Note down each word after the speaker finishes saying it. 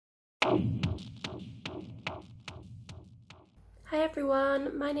Hi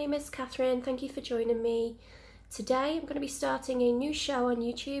everyone, my name is Catherine. Thank you for joining me. Today I'm going to be starting a new show on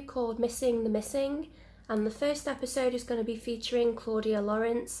YouTube called Missing the Missing, and the first episode is going to be featuring Claudia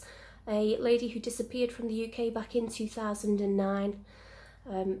Lawrence, a lady who disappeared from the UK back in 2009.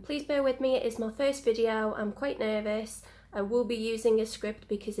 Please bear with me, it is my first video. I'm quite nervous. I will be using a script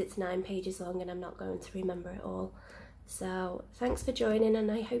because it's 9 pages long and I'm not going to remember it all. So thanks for joining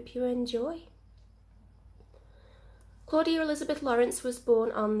and I hope you enjoy. Claudia Elizabeth Lawrence was born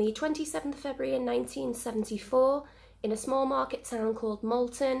on the 27th of February in 1974 in a small market town called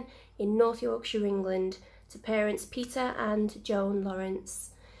Malton in North Yorkshire, England, to parents Peter and Joan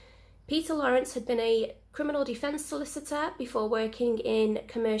Lawrence. Peter Lawrence had been a criminal defence solicitor before working in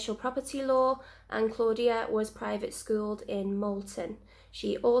commercial property law, and Claudia was private schooled in Malton.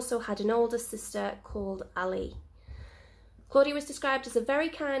 She also had an older sister called Ali. Claudia was described as a very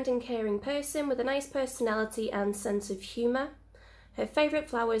kind and caring person with a nice personality and sense of humour. Her favourite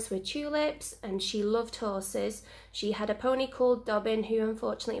flowers were tulips and she loved horses. She had a pony called Dobbin who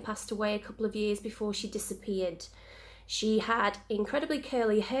unfortunately passed away a couple of years before she disappeared. She had incredibly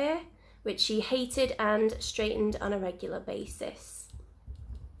curly hair, which she hated and straightened on a regular basis.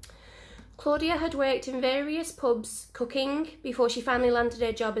 Claudia had worked in various pubs cooking before she finally landed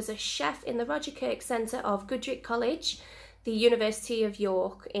her job as a chef in the Roger Kirk Centre of Goodricke College, the University of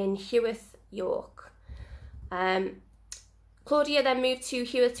York in Heworth, York. Claudia then moved to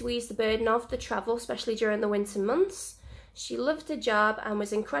Heworth to ease the burden of the travel, especially during the winter months. She loved her job and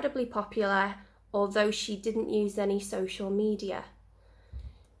was incredibly popular, although she didn't use any social media.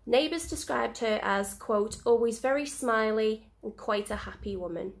 Neighbours described her as, quote, always very smiley and quite a happy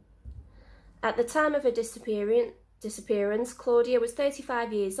woman. At the time of her disappearance, Claudia was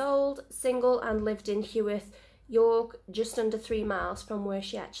 35 years old, single and lived in Heworth, York, just under 3 miles from where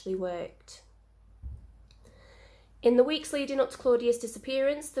she actually worked. In the weeks leading up to Claudia's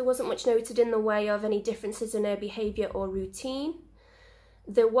disappearance, there wasn't much noted in the way of any differences in her behaviour or routine.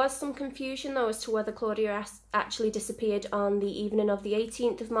 There was some confusion though as to whether Claudia actually disappeared on the evening of the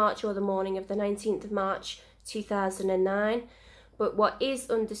 18th of March or the morning of the 19th of March 2009, but what is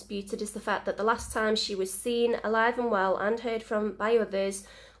undisputed is the fact that the last time she was seen alive and well and heard from by others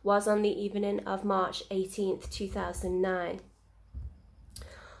was on the evening of March 18th, 2009.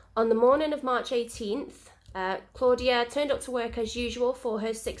 On the morning of March 18th, Claudia turned up to work as usual for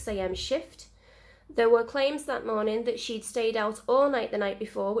her 6 AM shift. There were claims that morning that she'd stayed out all night the night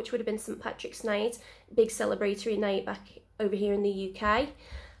before, which would have been St Patrick's Night, big celebratory night back over here in the UK,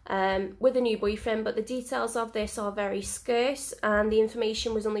 with a new boyfriend, but the details of this are very scarce and the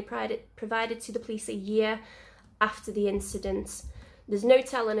information was only provided to the police a year after the incident. There's no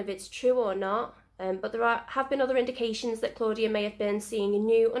telling if it's true or not, but there have been other indications that Claudia may have been seeing a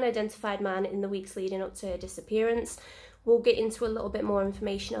new unidentified man in the weeks leading up to her disappearance. We'll get into a little bit more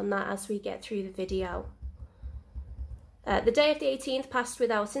information on that as we get through the video. The day of the 18th passed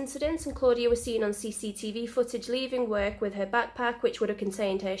without incident and Claudia was seen on CCTV footage leaving work with her backpack, which would have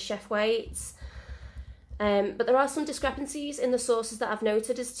contained her chef weights. But there are some discrepancies in the sources that I've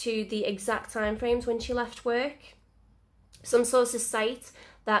noted as to the exact timeframes when she left work. Some sources cite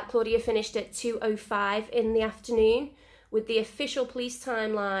that Claudia finished at 2:05 in the afternoon, with the official police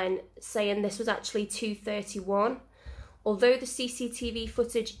timeline saying this was actually 2:31. Although the CCTV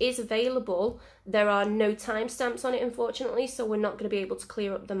footage is available, there are no timestamps on it, unfortunately, so we're not going to be able to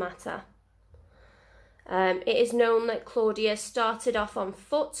clear up the matter. It is known that Claudia started off on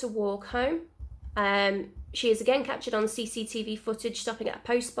foot to walk home. She is again captured on CCTV footage stopping at a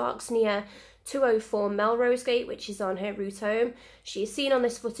postbox near 204 Melrose Gate, which is on her route home. She is seen on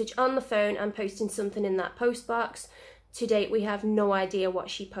this footage on the phone and posting something in that postbox. To date, we have no idea what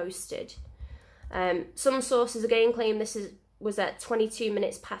she posted. Some sources again claim this was at 22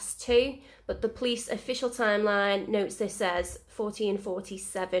 minutes past 2, but the police official timeline notes this as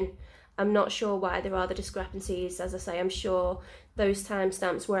 14:47. I'm not sure why there are the discrepancies. As I say, I'm sure those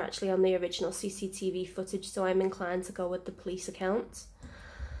timestamps were actually on the original CCTV footage, so I'm inclined to go with the police account.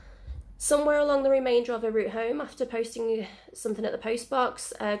 Somewhere along the remainder of her route home, after posting something at the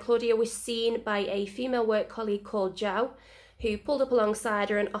postbox, Claudia was seen by a female work colleague called Jo, who pulled up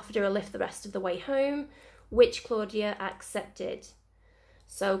alongside her and offered her a lift the rest of the way home, which Claudia accepted.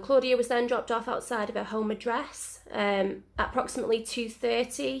 So Claudia was then dropped off outside of her home address at approximately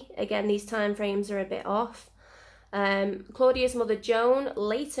 2:30. Again, these time frames are a bit off. Claudia's mother, Joan,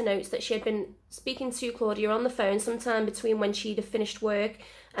 later notes that she had been speaking to Claudia on the phone sometime between when she'd have finished work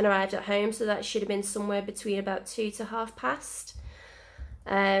and arrived at home, so that should have been somewhere between about 2 to past.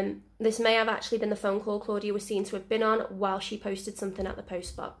 This may have actually been the phone call Claudia was seen to have been on while she posted something at the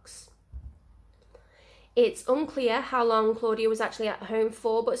postbox. It's unclear how long Claudia was actually at home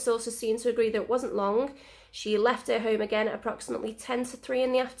for, but sources seem to agree that it wasn't long. She left her home again at approximately 10 to 3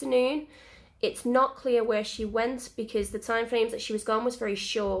 in the afternoon. It's not clear where she went because the time frames that she was gone was very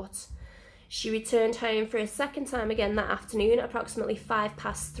short. She returned home for a second time again that afternoon, approximately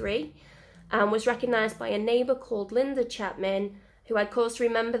 3:05, and was recognised by a neighbour called Linda Chapman, who had cause to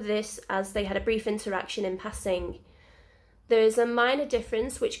remember this as they had a brief interaction in passing. There is a minor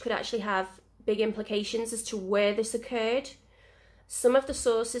difference which could actually have big implications as to where this occurred. Some of the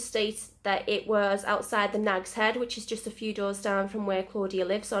sources state that it was outside the Nag's Head, which is just a few doors down from where Claudia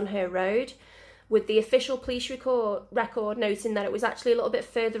lives on her road, with the official police record noting that it was actually a little bit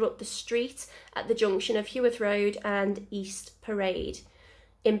further up the street at the junction of Heworth Road and East Parade.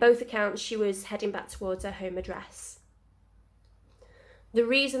 In both accounts, she was heading back towards her home address. The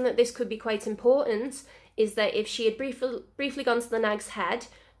reason that this could be quite important is that if she had briefly gone to the Nag's Head,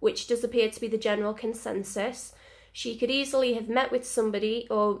 which does appear to be the general consensus, she could easily have met with somebody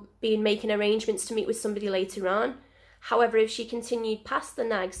or been making arrangements to meet with somebody later on. However, if she continued past the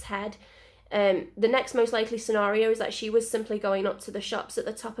Nag's Head, the next most likely scenario is that she was simply going up to the shops at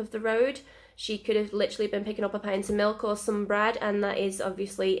the top of the road. She could have literally been picking up a pint of milk or some bread, and that is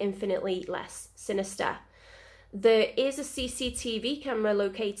obviously infinitely less sinister. There is a CCTV camera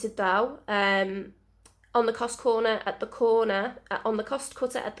located though, on the cost cutter at the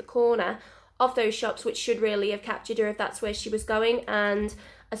corner of those shops, which should really have captured her if that's where she was going, and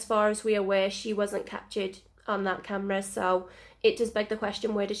as far as we're aware, she wasn't captured on that camera, so it does beg the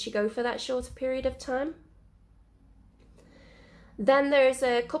question, where did she go for that shorter period of time? Then there's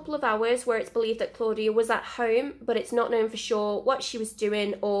a couple of hours where it's believed that Claudia was at home, but it's not known for sure what she was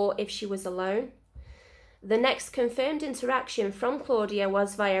doing or if she was alone. The next confirmed interaction from Claudia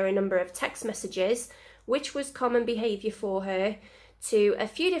was via a number of text messages, which was common behaviour for her, to a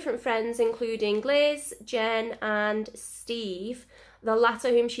few different friends, including Liz, Jen and Steve, the latter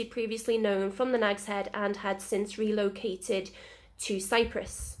whom she'd previously known from the Nag's Head and had since relocated to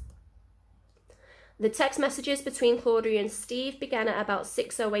Cyprus. The text messages between Claudia and Steve began at about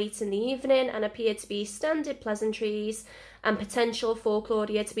 6:08 in the evening and appeared to be standard pleasantries and potential for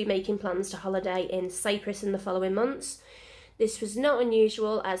Claudia to be making plans to holiday in Cyprus in the following months. This was not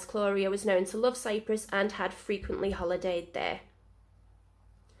unusual, as Claudia was known to love Cyprus and had frequently holidayed there.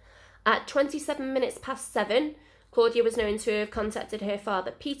 At 7:27, Claudia was known to have contacted her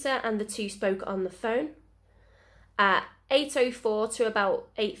father Peter, and the two spoke on the phone. At 8:04 to about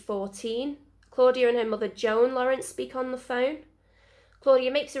 8:14, Claudia and her mother Joan Lawrence speak on the phone.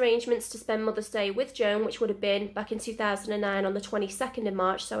 Claudia makes arrangements to spend Mother's Day with Joan, which would have been back in 2009 on the 22nd of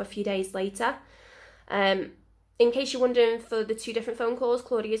March, so a few days later. In case you're wondering, for the two different phone calls,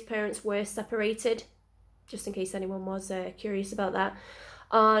 Claudia's parents were separated, just in case anyone was curious about that.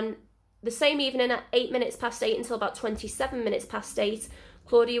 On the same evening at 8:08 until about 8:27,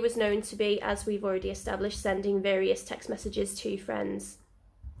 Claudia was known to be, as we've already established, sending various text messages to friends.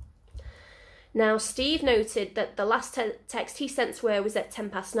 Now, Steve noted that the last text he sent to her was at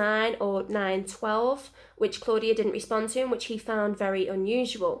 9:10 or 9:12, which Claudia didn't respond to and which he found very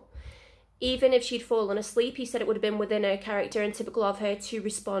unusual. Even if she'd fallen asleep, he said it would have been within her character and typical of her to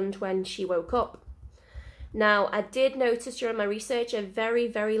respond when she woke up. Now, I did notice during my research a very,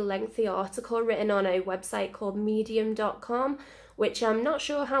 very lengthy article written on a website called medium.com, which I'm not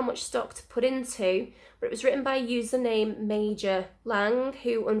sure how much stock to put into, but it was written by username Major Lang,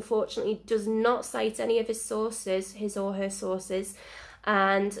 who unfortunately does not cite any of his sources, his or her sources,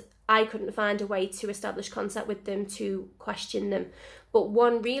 and I couldn't find a way to establish contact with them to question them. But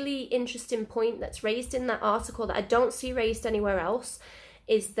one really interesting point that's raised in that article that I don't see raised anywhere else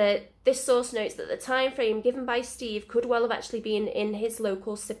is that this source notes that the time frame given by Steve could well have actually been in his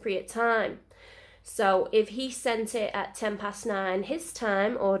local Cypriot time. So if he sent it at 9:10 his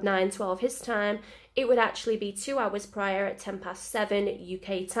time or 9:12 his time, it would actually be 2 hours prior at 7:10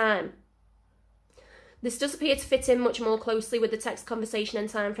 UK time. This does appear to fit in much more closely with the text conversation and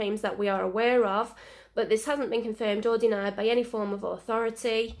timeframes that we are aware of, but this hasn't been confirmed or denied by any form of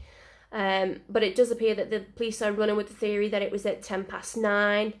authority. But it does appear that the police are running with the theory that it was at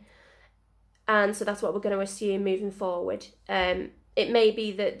 9:10, and so that's what we're going to assume moving forward. It may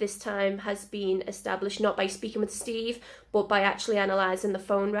be that this time has been established not by speaking with Steve, but by actually analysing the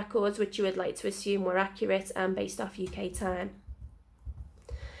phone records, which you would like to assume were accurate and based off UK time.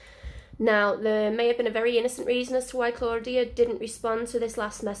 Now, there may have been a very innocent reason as to why Claudia didn't respond to this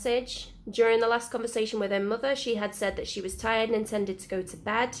last message. During the last conversation with her mother, she had said that she was tired and intended to go to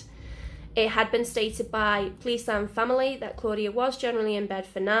bed. It had been stated by police and family that Claudia was generally in bed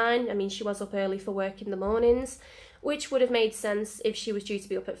for 9. I mean, she was up early for work in the mornings, which would have made sense if she was due to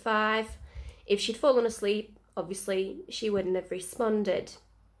be up at 5. If she'd fallen asleep, obviously she wouldn't have responded.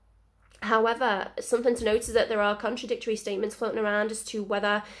 However, something to note is that there are contradictory statements floating around as to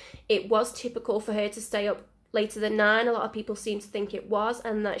whether it was typical for her to stay up later than 9. A lot of people seem to think it was,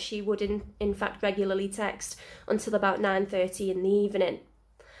 and that she would in fact regularly text until about 9:30 in the evening.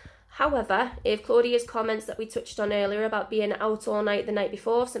 However, if Claudia's comments that we touched on earlier about being out all night the night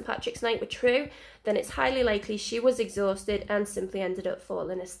before St. Patrick's Night were true, then it's highly likely she was exhausted and simply ended up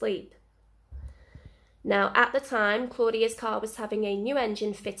falling asleep. Now, at the time, Claudia's car was having a new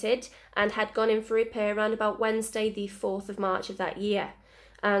engine fitted and had gone in for repair around about Wednesday, the 4th of March of that year.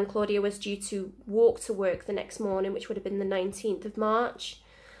 And Claudia was due to walk to work the next morning, which would have been the 19th of March.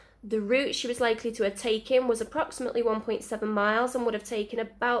 The route she was likely to have taken was approximately 1.7 miles and would have taken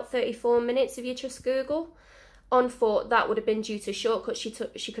about 34 minutes if you trust Google. On foot, that would have been due to shortcuts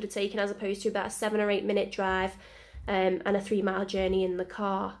she could have taken, as opposed to about a 7 or 8 minute drive and a 3-mile journey in the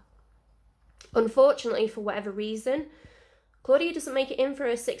car. Unfortunately, for whatever reason, Claudia doesn't make it in for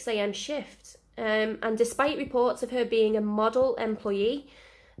a 6 a.m. shift. And despite reports of her being a model employee,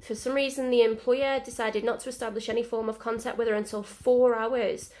 for some reason the employer decided not to establish any form of contact with her until 4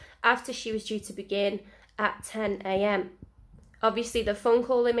 hours after she was due to begin at 10 a.m. Obviously, the phone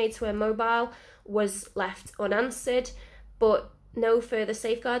call they made to her mobile was left unanswered, but no further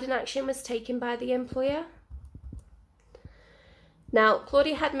safeguarding action was taken by the employer. Now,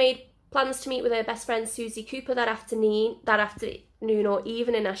 Claudia had made plans to meet with her best friend Susie Cooper that afternoon or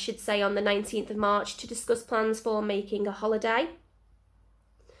evening, I should say, on the 19th of March to discuss plans for making a holiday.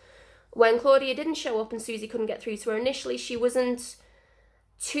 When Claudia didn't show up and Susie couldn't get through to her initially, she wasn't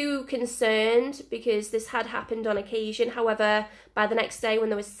too concerned because this had happened on occasion. However, by the next day, when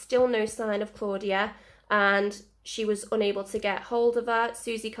there was still no sign of Claudia and she was unable to get hold of her,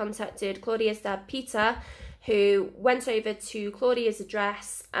 Susie contacted Claudia's dad, Peter, who went over to Claudia's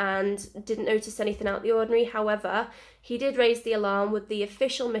address and didn't notice anything out of the ordinary. However, he did raise the alarm with the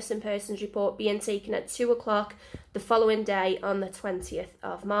official missing persons report being taken at 2 o'clock the following day on the 20th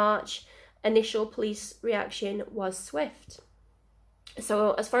of March. Initial police reaction was swift.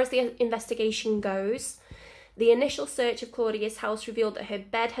 So as far as the investigation goes, the initial search of Claudia's house revealed that her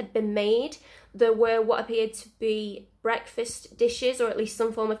bed had been made. There were what appeared to be breakfast dishes, or at least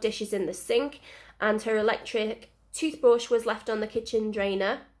some form of dishes, in the sink, and her electric toothbrush was left on the kitchen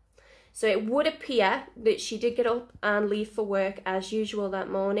drainer. So it would appear that she did get up and leave for work as usual that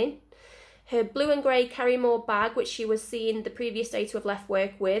morning. Her blue and grey Carrymore bag, which she was seen the previous day to have left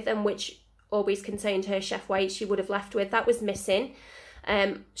work with and which always contained her chef white she would have left with, that was missing.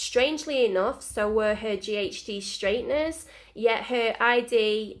 Strangely enough, so were her GHD straighteners, yet her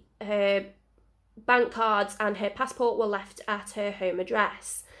ID, her bank cards and her passport were left at her home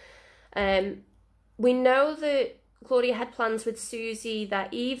address. We know that Claudia had plans with Susie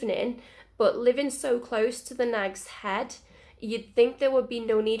that evening, but living so close to the Nag's Head, you'd think there would be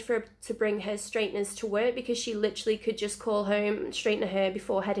no need for her to bring her straighteners to work because she literally could just call home and straighten her hair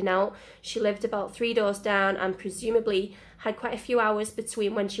before heading out. She lived about 3 doors down and presumably had quite a few hours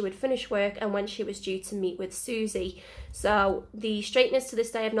between when she would finish work and when she was due to meet with Susie. So the straighteners to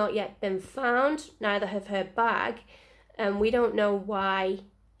this day have not yet been found, neither have her bag, and we don't know why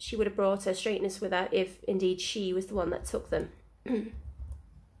she would have brought her straighteners with her if indeed she was the one that took them.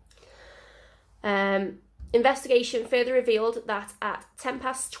 Investigation further revealed that at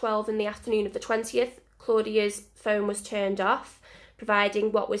 12:10 in the afternoon of the 20th, Claudia's phone was turned off,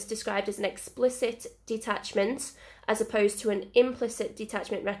 providing what was described as an explicit detachment as opposed to an implicit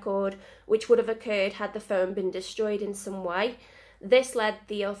detachment record, which would have occurred had the phone been destroyed in some way. This led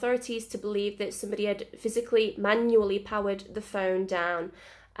the authorities to believe that somebody had physically, manually powered the phone down,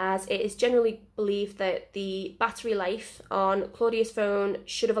 as it is generally believed that the battery life on Claudia's phone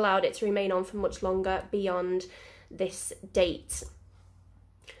should have allowed it to remain on for much longer beyond this date.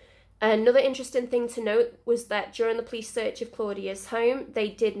 Another interesting thing to note was that during the police search of Claudia's home, they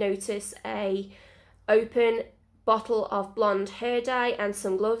did notice a open bottle of blonde hair dye and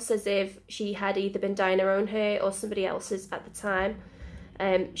some gloves, as if she had either been dyeing her own hair or somebody else's at the time.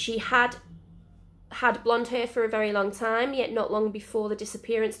 She had blonde hair for a very long time, yet not long before the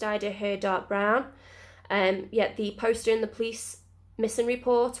disappearance dyed her hair dark brown. Yet the poster in the police missing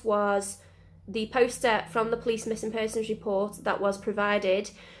report was the poster from the police missing persons report that was provided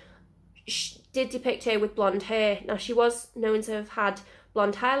did depict her with blonde hair. Now, she was known to have had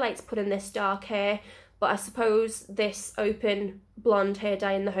blonde highlights put in this dark hair, but I suppose this open blonde hair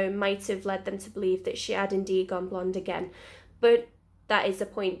dye in the home might have led them to believe that she had indeed gone blonde again. But that is a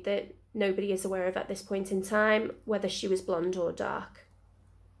point that nobody is aware of at this point in time, whether she was blonde or dark.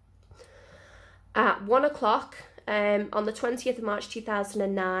 At 1 o'clock on the 20th of March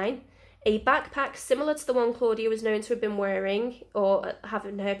 2009, A backpack similar to the one Claudia was known to have been wearing or have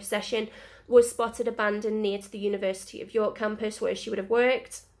in her possession was spotted abandoned near to the University of York campus where she would have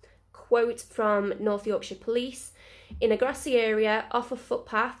worked. Quote from North Yorkshire Police: "In a grassy area off a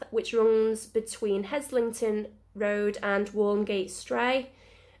footpath which runs between Heslington Road and Walmgate Stray,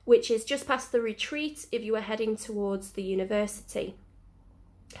 which is just past the retreat if you are heading towards the university."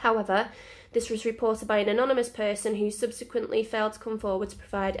 However, this was reported by an anonymous person who subsequently failed to come forward to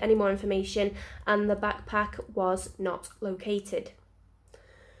provide any more information, and the backpack was not located.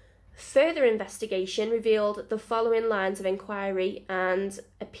 Further investigation revealed the following lines of inquiry and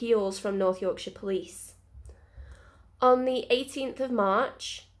appeals from North Yorkshire Police. On the 18th of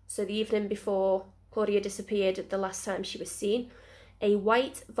March, so the evening before Claudia disappeared the last time she was seen, a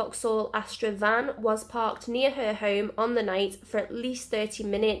white Vauxhall Astra van was parked near her home on the night for at least 30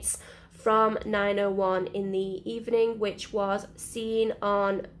 minutes from 9:01 in the evening, which was seen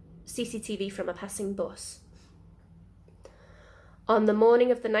on CCTV from a passing bus. On the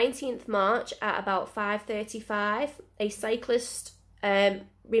morning of the 19th March at about 5:35, a cyclist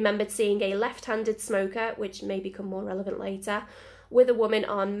remembered seeing a left-handed smoker, which may become more relevant later, with a woman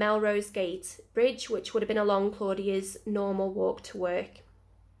on Melrose Gate Bridge, which would have been along Claudia's normal walk to work.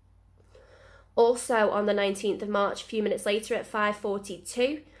 Also on the 19th of March, a few minutes later at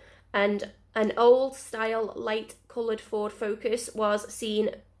 5:42, and an old-style light-coloured Ford Focus was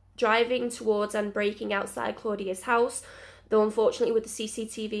seen driving towards and braking outside Claudia's house, though unfortunately with the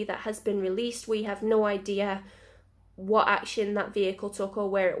CCTV that has been released, we have no idea what action that vehicle took or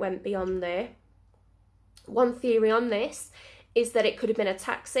where it went beyond there. One theory on this is that it could have been a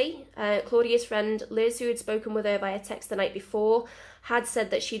taxi. Claudia's friend Liz, who had spoken with her via text the night before, had said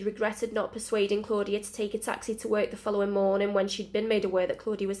that she'd regretted not persuading Claudia to take a taxi to work the following morning when she'd been made aware that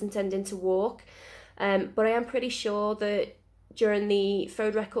Claudia was intending to walk. But I am pretty sure that during the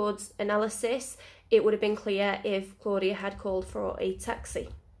phone records analysis, it would have been clear if Claudia had called for a taxi.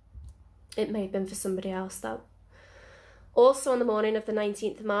 It may have been for somebody else though. Also on the morning of the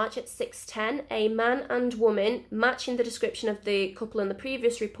 19th of March at 6:10, a man and woman, matching the description of the couple in the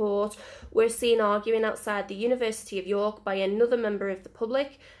previous report, were seen arguing outside the University of York by another member of the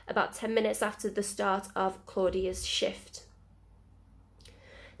public about 10 minutes after the start of Claudia's shift.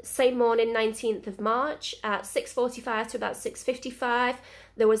 Same morning, 19th of March, at 6:45 to about 6:55,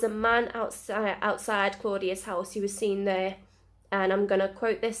 there was a man outside Claudia's house who was seen there, and I'm going to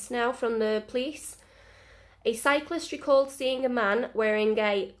quote this now from the police. A cyclist recalled seeing a man wearing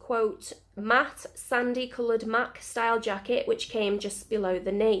a, quote, matte, sandy-coloured Mac-style jacket which came just below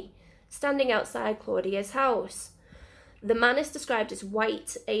the knee, standing outside Claudia's house. The man is described as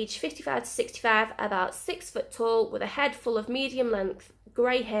white, aged 55 to 65, about 6 foot tall, with a head full of medium-length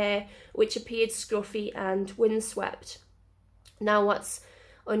grey hair, which appeared scruffy and windswept. Now, what's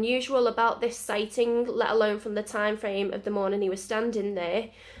unusual about this sighting, let alone from the time frame of the morning he was standing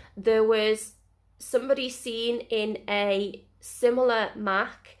there was somebody seen in a similar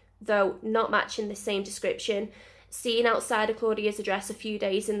Mac, though not matching the same description, seen outside of Claudia's address a few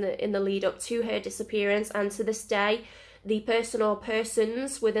days in the lead up to her disappearance, and to this day, the person or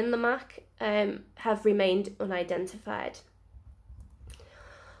persons within the Mac have remained unidentified.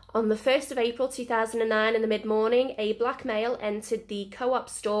 On the 1st of April 2009 in the mid-morning, a black male entered the Co-op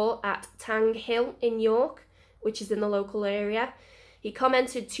store at Tang Hill in York, which is in the local area. He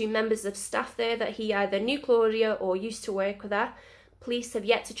commented to members of staff there that he either knew Claudia or used to work with her. Police have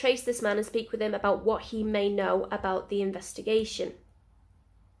yet to trace this man and speak with him about what he may know about the investigation.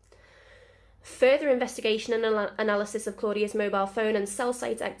 Further investigation and analysis of Claudia's mobile phone and cell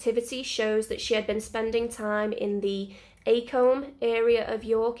site activity shows that she had been spending time in the Acombe area of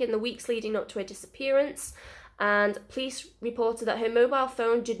York in the weeks leading up to her disappearance, and police reported that her mobile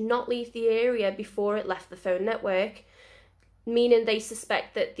phone did not leave the area before it left the phone network, meaning they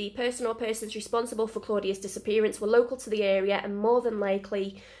suspect that the person or persons responsible for Claudia's disappearance were local to the area and more than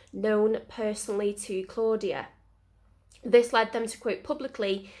likely known personally to Claudia. This led them to quote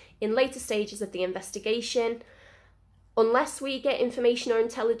publicly in later stages of the investigation, "Unless we get information or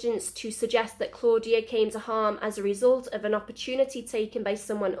intelligence to suggest that Claudia came to harm as a result of an opportunity taken by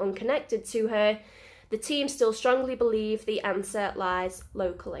someone unconnected to her, the team still strongly believe the answer lies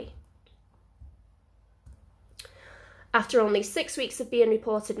locally." After only 6 weeks of being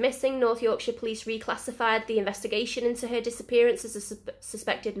reported missing, North Yorkshire Police reclassified the investigation into her disappearance as a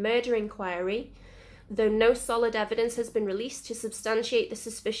suspected murder inquiry, though no solid evidence has been released to substantiate the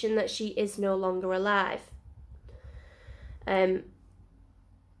suspicion that she is no longer alive. I'm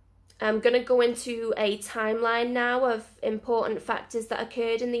going to go into a timeline now of important factors that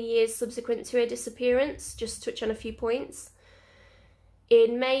occurred in the years subsequent to her disappearance, just touch on a few points.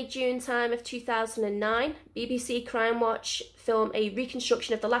 In May-June time of 2009, BBC Crime Watch filmed a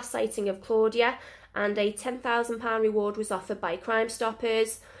reconstruction of the last sighting of Claudia, and a £10,000 reward was offered by Crime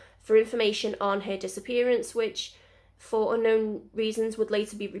Stoppers for information on her disappearance, which for unknown reasons would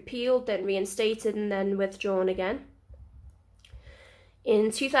later be repealed, then reinstated, and then withdrawn again.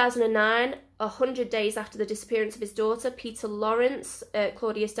 In 2009, 100 days after the disappearance of his daughter, Peter Lawrence,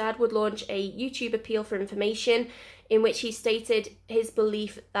 Claudia's dad, would launch a YouTube appeal for information in which he stated his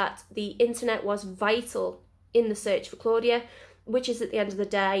belief that the internet was vital in the search for Claudia, which is at the end of the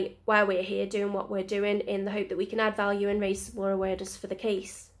day why we're here doing what we're doing, in the hope that we can add value and raise some more awareness for the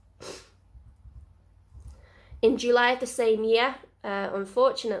case. In July of the same year,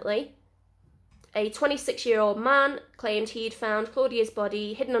 unfortunately, a 26-year-old man claimed he'd found Claudia's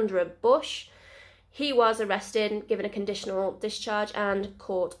body hidden under a bush. He was arrested, given a conditional discharge, and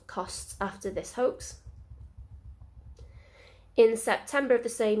court costs after this hoax. In September of the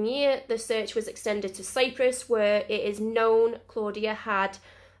same year, the search was extended to Cyprus, where it is known Claudia had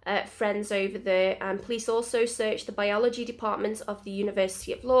friends over there, and police also searched the biology department of the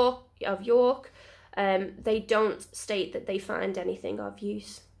University of York. They don't state that they find anything of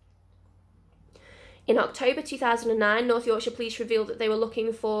use. In October 2009, North Yorkshire Police revealed that they were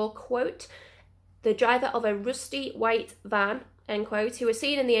looking for, quote, the driver of a rusty white van, end quote, who was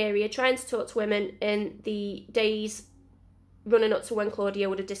seen in the area trying to talk to women in the days running up to when Claudia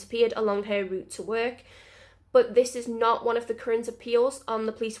would have disappeared along her route to work. But this is not one of the current appeals on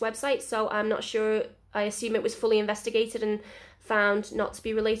the police website, so I'm not sure. I assume it was fully investigated and found not to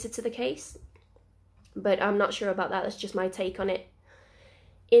be related to the case. But I'm not sure about that. That's just my take on it.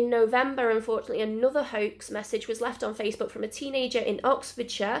 In November, unfortunately, another hoax message was left on Facebook from a teenager in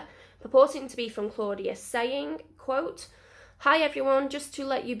Oxfordshire, purporting to be from Claudia, saying, quote, hi everyone, just to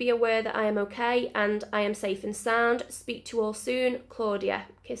let you be aware that I am okay and I am safe and sound. Speak to you all soon, Claudia.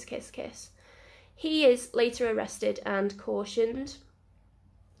 Kiss, kiss, kiss. He is later arrested and cautioned.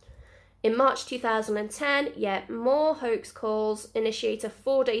 In March 2010, yet more hoax calls initiate a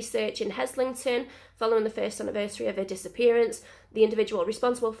 4-day search in Heslington following the first anniversary of her disappearance. The individual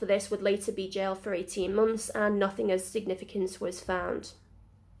responsible for this would later be jailed for 18 months, and nothing of significance was found.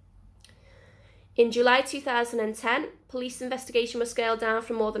 In July 2010, police investigation was scaled down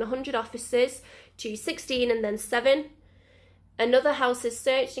from more than 100 officers to 16 and then 7. Another house is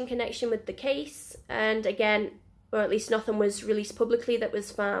searched in connection with the case, and again, or at least nothing was released publicly that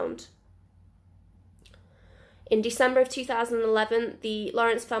was found. In December of 2011, the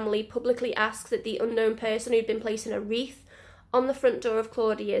Lawrence family publicly asked that the unknown person who'd been placing a wreath on the front door of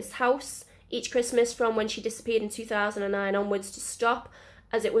Claudia's house each Christmas from when she disappeared in 2009 onwards to stop,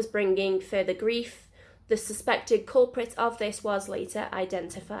 as it was bringing further grief. The suspected culprit of this was later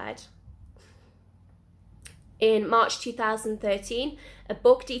identified. In March 2013, a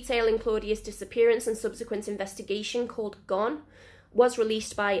book detailing Claudia's disappearance and subsequent investigation called Gone was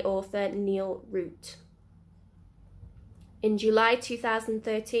released by author Neil Root. In July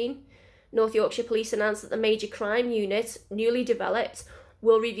 2013, North Yorkshire Police announced that the Major Crime Unit, newly developed,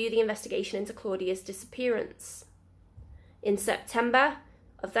 will review the investigation into Claudia's disappearance. In September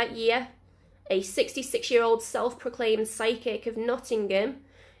of that year, a 66-year-old self-proclaimed psychic of Nottingham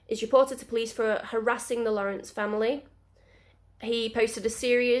is reported to police for harassing the Lawrence family. He posted a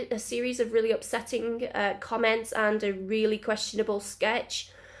series of really upsetting comments and a really questionable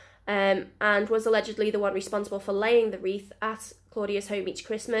sketch, and was allegedly the one responsible for laying the wreath at Claudia's home each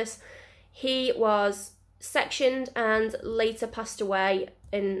Christmas. He was sectioned and later passed away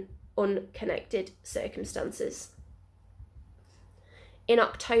in unconnected circumstances. In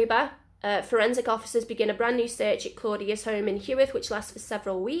October, forensic officers begin a brand new search at Claudia's home in Heworth, which lasts for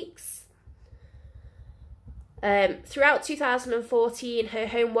several weeks. Throughout 2014, her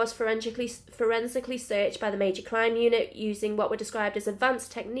home was forensically searched by the Major Crime Unit using what were described as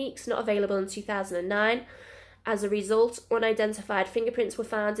advanced techniques not available in 2009. As a result, unidentified fingerprints were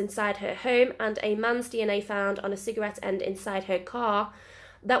found inside her home and a man's DNA found on a cigarette end inside her car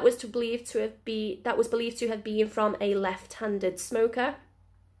that was believed to have been from a left-handed smoker.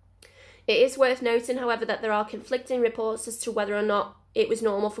 It is worth noting, however, that there are conflicting reports as to whether or not it was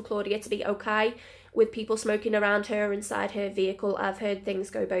normal for Claudia to be okay with people smoking around her inside her vehicle. I've heard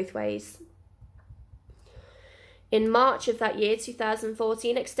things go both ways. In March of that year,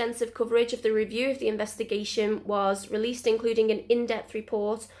 2014, extensive coverage of the review of the investigation was released, including an in-depth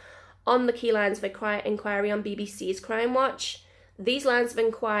report on the key lines of inquiry on BBC's Crime Watch. These lines of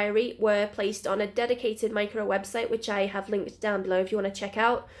inquiry were placed on a dedicated micro website, which I have linked down below if you want to check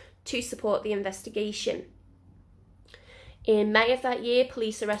out, to support the investigation. In May of that year,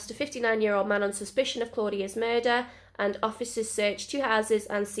 police arrest a 59-year-old man on suspicion of Claudia's murder, and officers searched 2 houses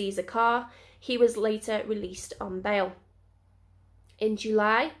and seized a car. He was later released on bail. In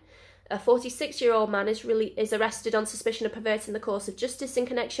July, a 46-year-old man is arrested on suspicion of perverting the course of justice in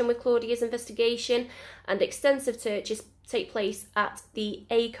connection with Claudia's investigation, and extensive searches take place at the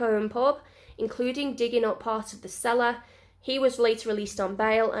Acombe pub, including digging up part of the cellar. He was later released on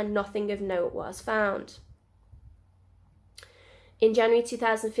bail and nothing of note was found. In January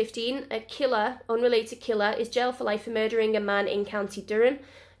 2015, a unrelated killer, is jailed for life for murdering a man in County Durham.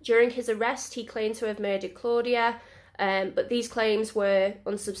 During his arrest, he claimed to have murdered Claudia, but these claims were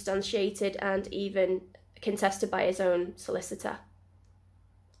unsubstantiated and even contested by his own solicitor.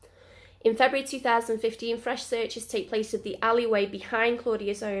 In February 2015, fresh searches take place of the alleyway behind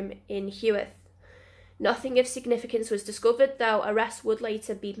Claudia's home in Heworth. Nothing of significance was discovered, though arrests would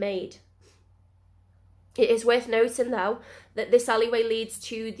later be made. It is worth noting, though, that this alleyway leads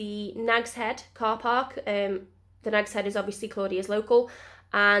to the Nag's Head car park. The Nag's Head is obviously Claudia's local,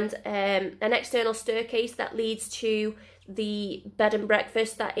 and an external staircase that leads to the bed and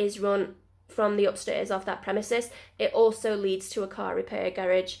breakfast that is run from the upstairs of that premises. It also leads to a car repair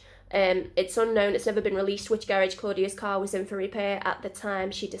garage. It's unknown, it's never been released which garage Claudia's car was in for repair at the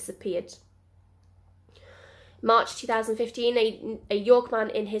time she disappeared. March 2015, a York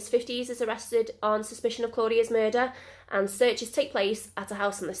man in his 50s is arrested on suspicion of Claudia's murder, and searches take place at a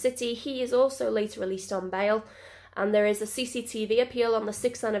house in the city. He is also later released on bail, and there is a CCTV appeal on the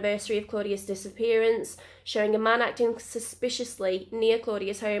 6th anniversary of Claudia's disappearance, showing a man acting suspiciously near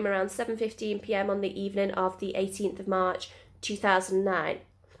Claudia's home around 7:15 p.m. on the evening of the 18th of March 2009.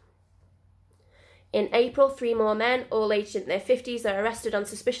 In April, 3 more men, all aged in their 50s, are arrested on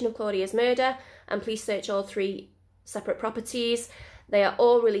suspicion of Claudia's murder, and police search all 3 separate properties. They are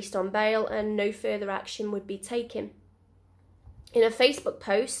all released on bail and no further action would be taken. In a Facebook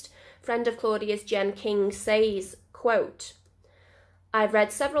post, friend of Claudia's Jen King says, quote, "I've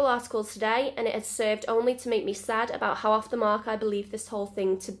read several articles today and it has served only to make me sad about how off the mark I believe this whole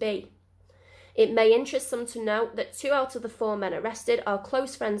thing to be. It may interest some to note that 2 out of the 4 men arrested are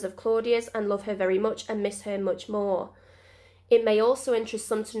close friends of Claudia's and love her very much and miss her much more. It may also interest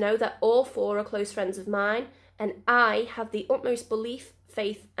some to know that all 4 are close friends of mine, and I have the utmost belief,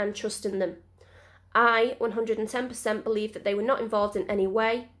 faith and trust in them. I 110% believe that they were not involved in any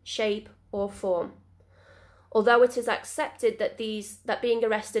way, shape or form. Although it is accepted that being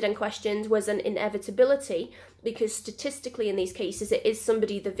arrested and questioned was an inevitability, because statistically in these cases it is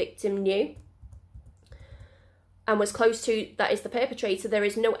somebody the victim knew and was close to, that is the perpetrator, there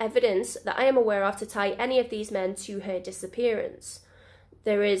is no evidence that I am aware of to tie any of these men to her disappearance.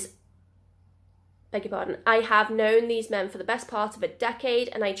 I have known these men for the best part of a decade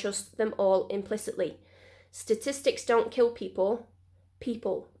and I trust them all implicitly. Statistics don't kill people,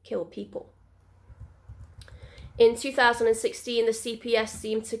 people kill people." In 2016, the CPS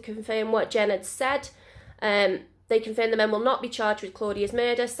seemed to confirm what Jen had said. They confirmed the men will not be charged with Claudia's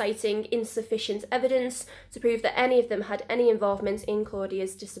murder, citing insufficient evidence to prove that any of them had any involvement in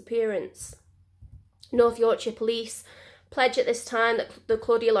Claudia's disappearance. North Yorkshire Police pledge at this time that the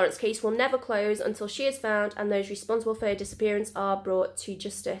Claudia Lawrence case will never close until she is found and those responsible for her disappearance are brought to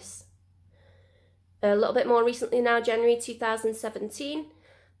justice. A little bit more recently now, January 2017,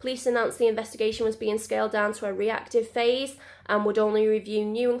 police announced the investigation was being scaled down to a reactive phase and would only review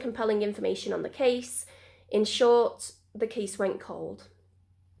new and compelling information on the case. In short, the case went cold.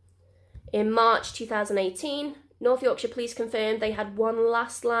 In March 2018, North Yorkshire Police confirmed they had one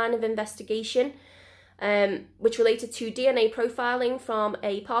last line of investigation, which related to DNA profiling from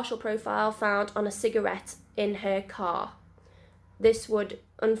a partial profile found on a cigarette in her car. This would,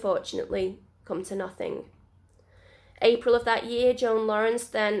 unfortunately, come to nothing. April of that year, Joan Lawrence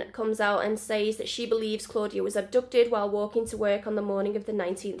then comes out and says that she believes Claudia was abducted while walking to work on the morning of the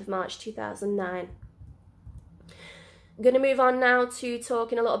 19th of March 2009. I'm going to move on now to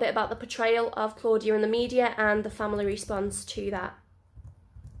talking a little bit about the portrayal of Claudia in the media and the family response to that.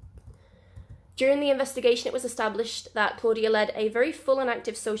 During the investigation, it was established that Claudia led a very full and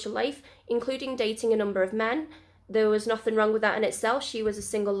active social life, including dating a number of men. There was nothing wrong with that in itself. She was a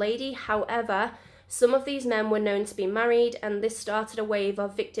single lady. However, some of these men were known to be married, and this started a wave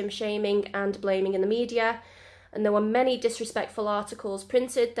of victim shaming and blaming in the media. And there were many disrespectful articles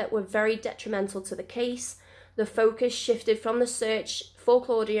printed that were very detrimental to the case. The focus shifted from the search for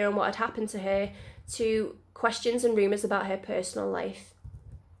Claudia and what had happened to her to questions and rumours about her personal life.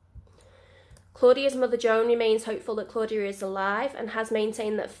 Claudia's mother Joan remains hopeful that Claudia is alive and has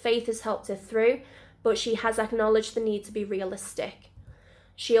maintained that faith has helped her through, but she has acknowledged the need to be realistic.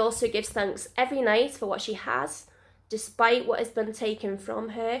 She also gives thanks every night for what she has, despite what has been taken from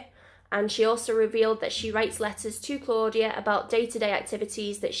her, and she also revealed that she writes letters to Claudia about day-to-day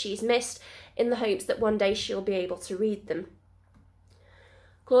activities that she's missed in the hopes that one day she'll be able to read them.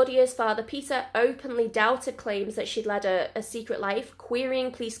 Claudia's father, Peter, openly doubted claims that she'd led a secret life,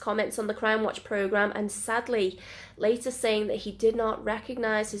 querying police comments on the Crime Watch programme, and sadly later saying that he did not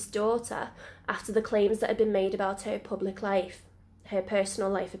recognise his daughter after the claims that had been made about her public life, her personal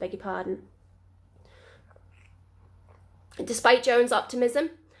life, I beg your pardon. Despite Joan's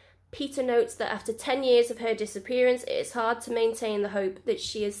optimism, Peter notes that after 10 years of her disappearance, it is hard to maintain the hope that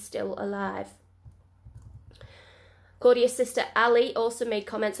she is still alive. Claudia's sister Ali also made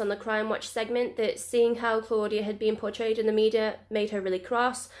comments on the Crime Watch segment that seeing how Claudia had been portrayed in the media made her really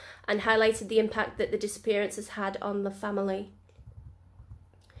cross, and highlighted the impact that the disappearance has had on the family.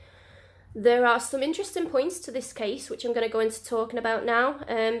 There are some interesting points to this case, which I'm going to go into talking about now.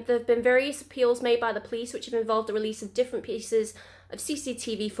 There have been various appeals made by the police, which have involved the release of different pieces of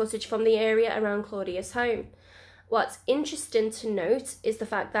CCTV footage from the area around Claudia's home. What's interesting to note is the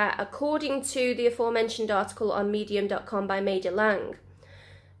fact that, according to the aforementioned article on medium.com by Major Lang,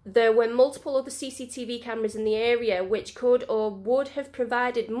 there were multiple other CCTV cameras in the area which could or would have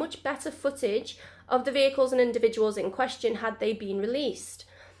provided much better footage of the vehicles and individuals in question had they been released.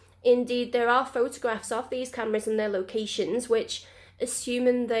 Indeed, there are photographs of these cameras and their locations which,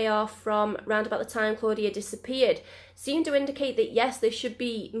 assuming they are from round about the time Claudia disappeared, seem to indicate that yes, there should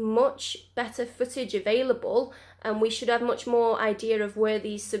be much better footage available, and we should have much more idea of where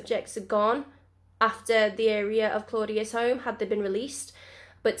these subjects had gone after the area of Claudia's home had they been released.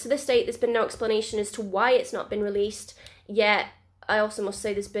 But to this date, there's been no explanation as to why it's not been released, yet I also must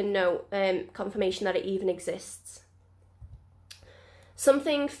say there's been no confirmation that it even exists.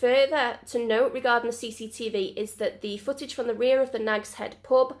 Something further to note regarding the CCTV is that the footage from the rear of the Nag's Head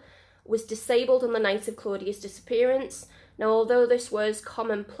pub was disabled on the night of Claudia's disappearance. Now, although this was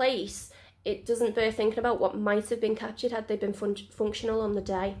commonplace, it doesn't bear thinking about what might have been captured had they been functional on the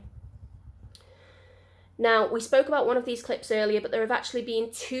day. Now, we spoke about one of these clips earlier, but there have actually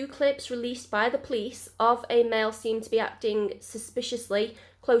been 2 clips released by the police of a male seen to be acting suspiciously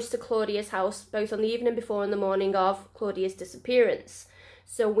close to Claudia's house, both on the evening before and the morning of Claudia's disappearance.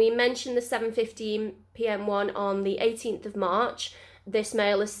 So we mentioned the 7:15 p.m. one on the 18th of March. This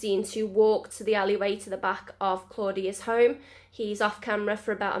male is seen to walk to the alleyway to the back of Claudia's home. He's off camera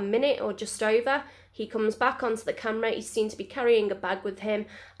for about a minute or just over. He comes back onto the camera. He's seen to be carrying a bag with him,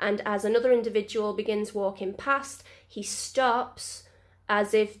 and as another individual begins walking past, he stops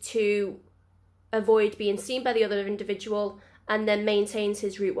as if to avoid being seen by the other individual, and then maintains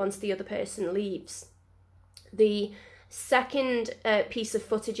his route once the other person leaves. The second piece of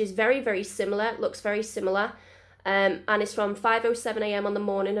footage is very, very similar, looks very similar, and is from 5:07 a.m. on the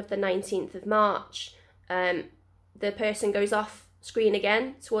morning of the 19th of March. The person goes off screen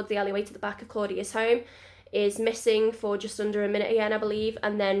again towards the alleyway to the back of Claudia's home, is missing for just under a minute again, I believe,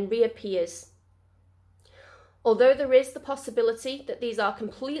 and then reappears. Although there is the possibility that these are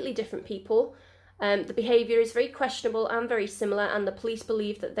completely different people, the behaviour is very questionable and very similar, and the police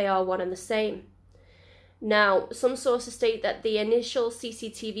believe that they are one and the same. Now, some sources state that the initial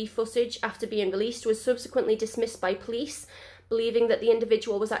CCTV footage after being released was subsequently dismissed by police, believing that the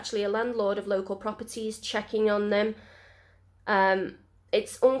individual was actually a landlord of local properties checking on them.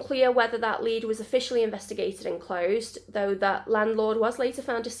 It's unclear whether that lead was officially investigated and closed, though that landlord was later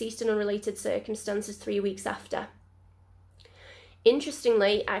found deceased in unrelated circumstances 3 weeks after.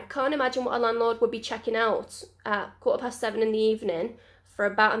 Interestingly, I can't imagine what a landlord would be checking out at 7:15 in the evening for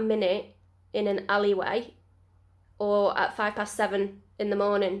about a minute in an alleyway, or at 7:05 in the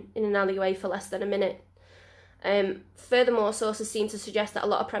morning in an alleyway for less than a minute. Furthermore, sources seem to suggest that a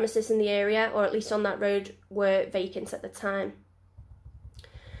lot of premises in the area, or at least on that road, were vacant at the time.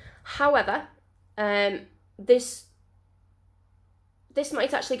 However, this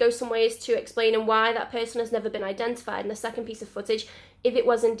might actually go some ways to explaining why that person has never been identified in the second piece of footage, if it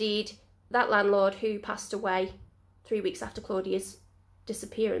was indeed that landlord who passed away 3 weeks after Claudia's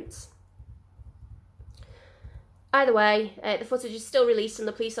disappearance. Either way, the footage is still released and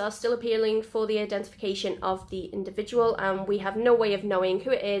the police are still appealing for the identification of the individual, and we have no way of knowing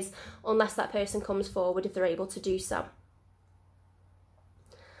who it is unless that person comes forward if they're able to do so.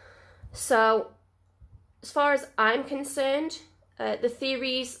 So, as far as I'm concerned, the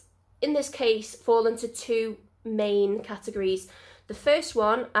theories in this case fall into 2 main categories. The first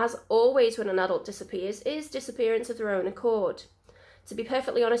one, as always when an adult disappears, is disappearance of their own accord. To be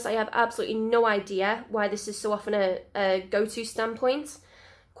perfectly honest, I have absolutely no idea why this is so often a go-to standpoint.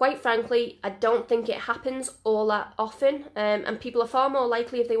 Quite frankly, I don't think it happens all that often, and people are far more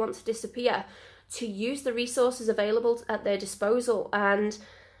likely, if they want to disappear, to use the resources available at their disposal. And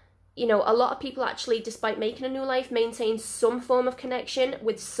you know, a lot of people actually, despite making a new life, maintain some form of connection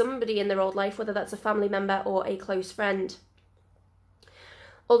with somebody in their old life, whether that's a family member or a close friend.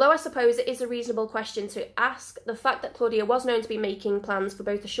 Although I suppose it is a reasonable question to ask, the fact that Claudia was known to be making plans for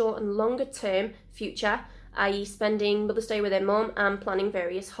both the short and longer term future, i.e. spending Mother's Day with her mum and planning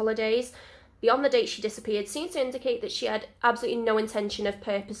various holidays, beyond the date she disappeared, seems to indicate that she had absolutely no intention of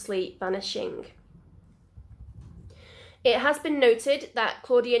purposely vanishing. It has been noted that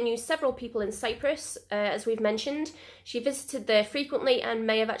Claudia knew several people in Cyprus, as we've mentioned. She visited there frequently and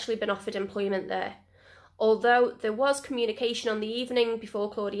may have actually been offered employment there. Although there was communication on the evening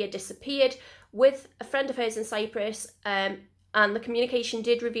before Claudia disappeared with a friend of hers in Cyprus, and the communication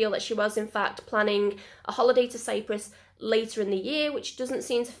did reveal that she was in fact planning a holiday to Cyprus later in the year, which doesn't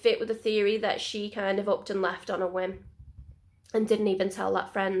seem to fit with the theory that she kind of upped and left on a whim and didn't even tell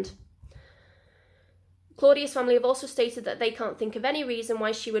that friend. Claudia's family have also stated that they can't think of any reason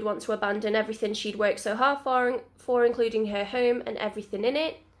why she would want to abandon everything she'd worked so hard for, including her home and everything in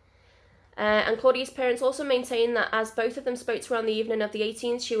it. And Claudia's parents also maintain that as both of them spoke to her on the evening of the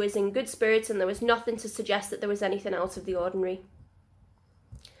 18th, she was in good spirits and there was nothing to suggest that there was anything out of the ordinary.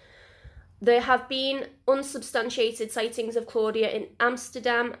 There have been unsubstantiated sightings of Claudia in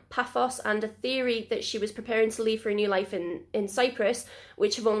Amsterdam, Paphos, and a theory that she was preparing to leave for a new life in Cyprus,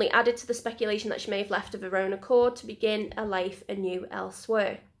 which have only added to the speculation that she may have left of her own accord to begin a life anew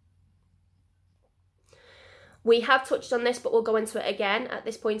elsewhere. We have touched on this, but we'll go into it again at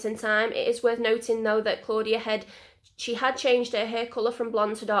this point in time. It is worth noting, though, that Claudia had changed her hair colour from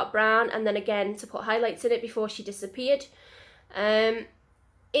blonde to dark brown, and then again to put highlights in it before she disappeared.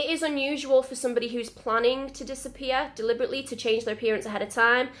 It is unusual for somebody who's planning to disappear deliberately to change their appearance ahead of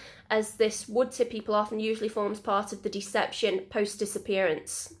time, as this would tip people off and usually forms part of the deception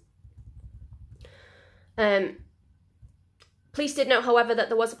post-disappearance. Police did note, however, that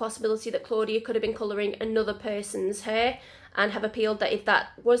there was a possibility that Claudia could have been colouring another person's hair, and have appealed that if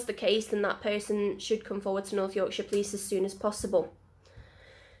that was the case, then that person should come forward to North Yorkshire Police as soon as possible.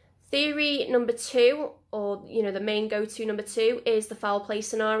 Theory number 2, or the main go-to number 2, is the foul play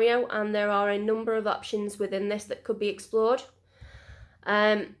scenario, and there are a number of options within this that could be explored.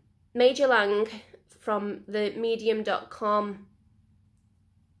 Major Lang from the medium.com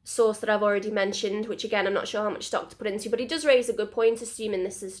source that I've already mentioned, which again I'm not sure how much stock to put into, but he does raise a good point, assuming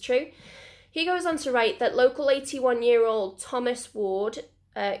this is true. He goes on to write that local 81-year-old Thomas Ward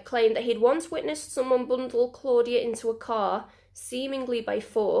claimed that he'd once witnessed someone bundle Claudia into a car, seemingly by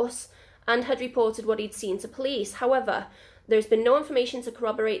force, and had reported what he'd seen to police. However, there's been no information to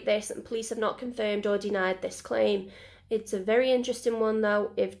corroborate this, and police have not confirmed or denied this claim. It's a very interesting one,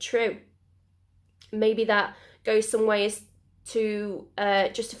 though, if true. Maybe that goes some ways to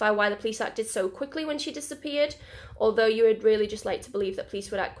justify why the police acted so quickly when she disappeared, although you would really just like to believe that police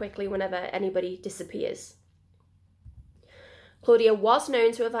would act quickly whenever anybody disappears. Claudia was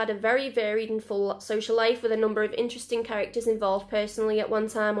known to have had a very varied and full social life, with a number of interesting characters involved personally at one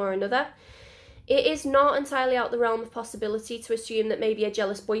time or another. It is not entirely out the realm of possibility to assume that maybe a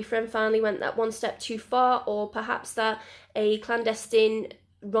jealous boyfriend finally went that one step too far, or perhaps that a clandestine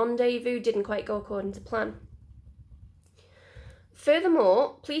rendezvous didn't quite go according to plan.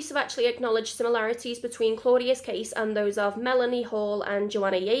 Furthermore, police have actually acknowledged similarities between Claudia's case and those of Melanie Hall and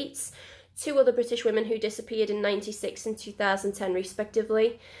Joanna Yates, 2 other British women who disappeared in 1996 and 2010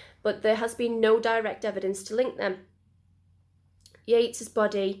 respectively, but there has been no direct evidence to link them. Yates's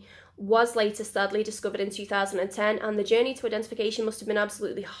body was later sadly discovered in 2010, and the journey to identification must have been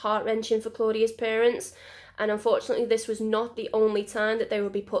absolutely heart-wrenching for Claudia's parents, and unfortunately this was not the only time that they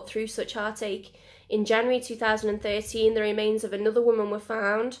would be put through such heartache. In January 2013, the remains of another woman were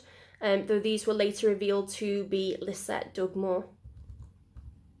found, though these were later revealed to be Lisette Dugmore.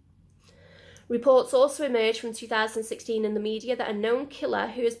 Reports also emerged from 2016 in the media that a known killer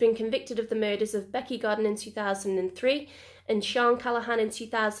who has been convicted of the murders of Becky Godden in 2003 and Sean Callahan in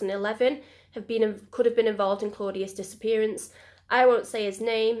 2011 could have been involved in Claudia's disappearance. I won't say his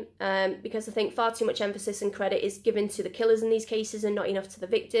name because I think far too much emphasis and credit is given to the killers in these cases and not enough to the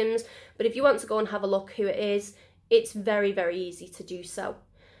victims. But if you want to go and have a look who it is, it's very, very easy to do so.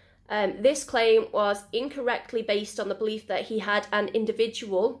 This claim was incorrectly based on the belief that he had an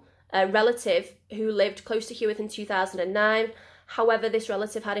individual relative who lived close to Heworth in 2009. However, this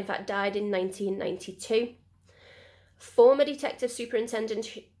relative had in fact died in 1992. Former Detective Superintendent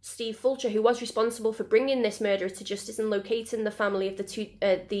Steve Fulcher, who was responsible for bringing this murderer to justice and locating the family of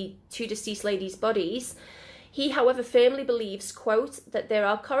the two deceased ladies' bodies, he, however, firmly believes, quote, that there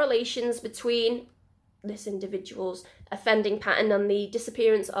are correlations between this individual's offending pattern and the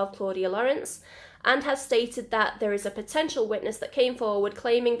disappearance of Claudia Lawrence, and has stated that there is a potential witness that came forward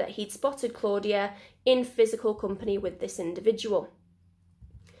claiming that he'd spotted Claudia in physical company with this individual.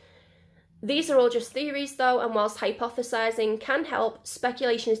 These are all just theories though, and whilst hypothesizing can help,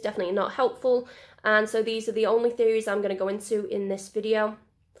 speculation is definitely not helpful, and so these are the only theories I'm going to go into in this video.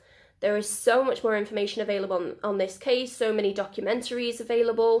 There is so much more information available on this case, so many documentaries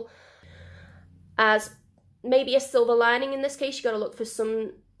available. As maybe a silver lining in this case, you got to look for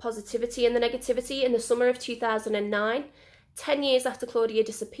some positivity in the negativity. In the summer of 2009, 10 years after Claudia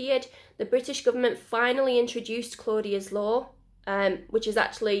disappeared, the British government finally introduced Claudia's Law, which is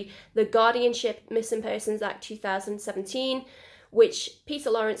actually the Guardianship Missing Persons Act 2017, which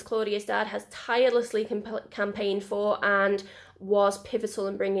Peter Lawrence, Claudia's dad, has tirelessly campaigned for and was pivotal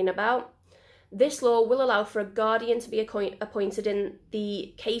in bringing about. This law will allow for a guardian to be appointed in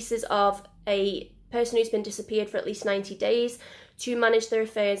the cases of a person who's been disappeared for at least 90 days to manage their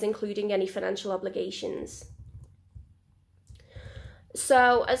affairs, including any financial obligations.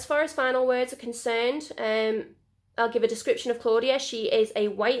 So as far as final words are concerned, I'll give a description of Claudia. She is a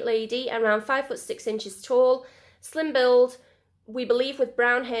white lady, around 5'6" tall, slim build, we believe with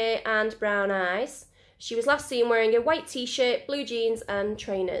brown hair and brown eyes. She was last seen wearing a white t-shirt, blue jeans and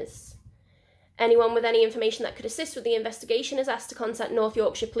trainers. Anyone with any information that could assist with the investigation is asked to contact North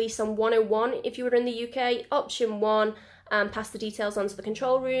Yorkshire Police on 101 if you were in the UK, option 1, and pass the details on to the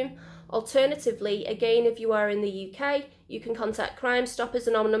control room. Alternatively, again, if you are in the UK, you can contact Crime Stoppers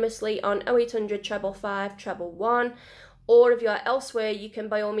anonymously on 0800 555 111, or if you are elsewhere, you can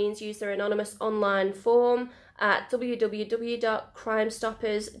by all means use their anonymous online form at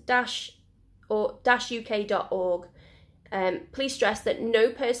www.crimestoppers-uk.org. Please stress that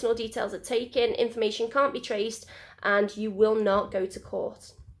no personal details are taken, information can't be traced, and you will not go to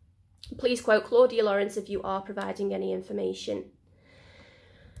court. Please quote Claudia Lawrence if you are providing any information.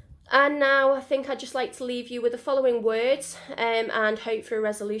 And now I think I'd just like to leave you with the following words and hope for a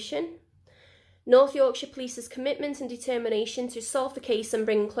resolution. North Yorkshire Police's commitment and determination to solve the case and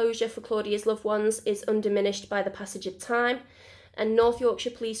bring closure for Claudia's loved ones is undiminished by the passage of time, and North Yorkshire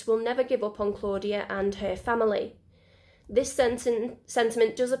Police will never give up on Claudia and her family. This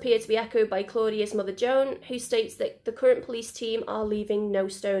sentiment does appear to be echoed by Claudia's mother Joan, who states that the current police team are leaving no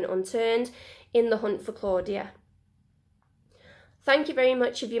stone unturned in the hunt for Claudia. Thank you very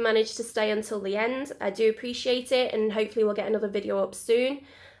much if you managed to stay until the end. I do appreciate it, and hopefully we'll get another video up soon.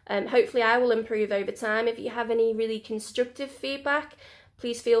 Hopefully I will improve over time. If you have any really constructive feedback,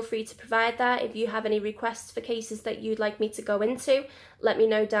 please feel free to provide that. If you have any requests for cases that you'd like me to go into, let me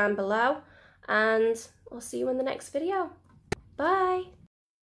know down below, and I'll see you in the next video. Bye!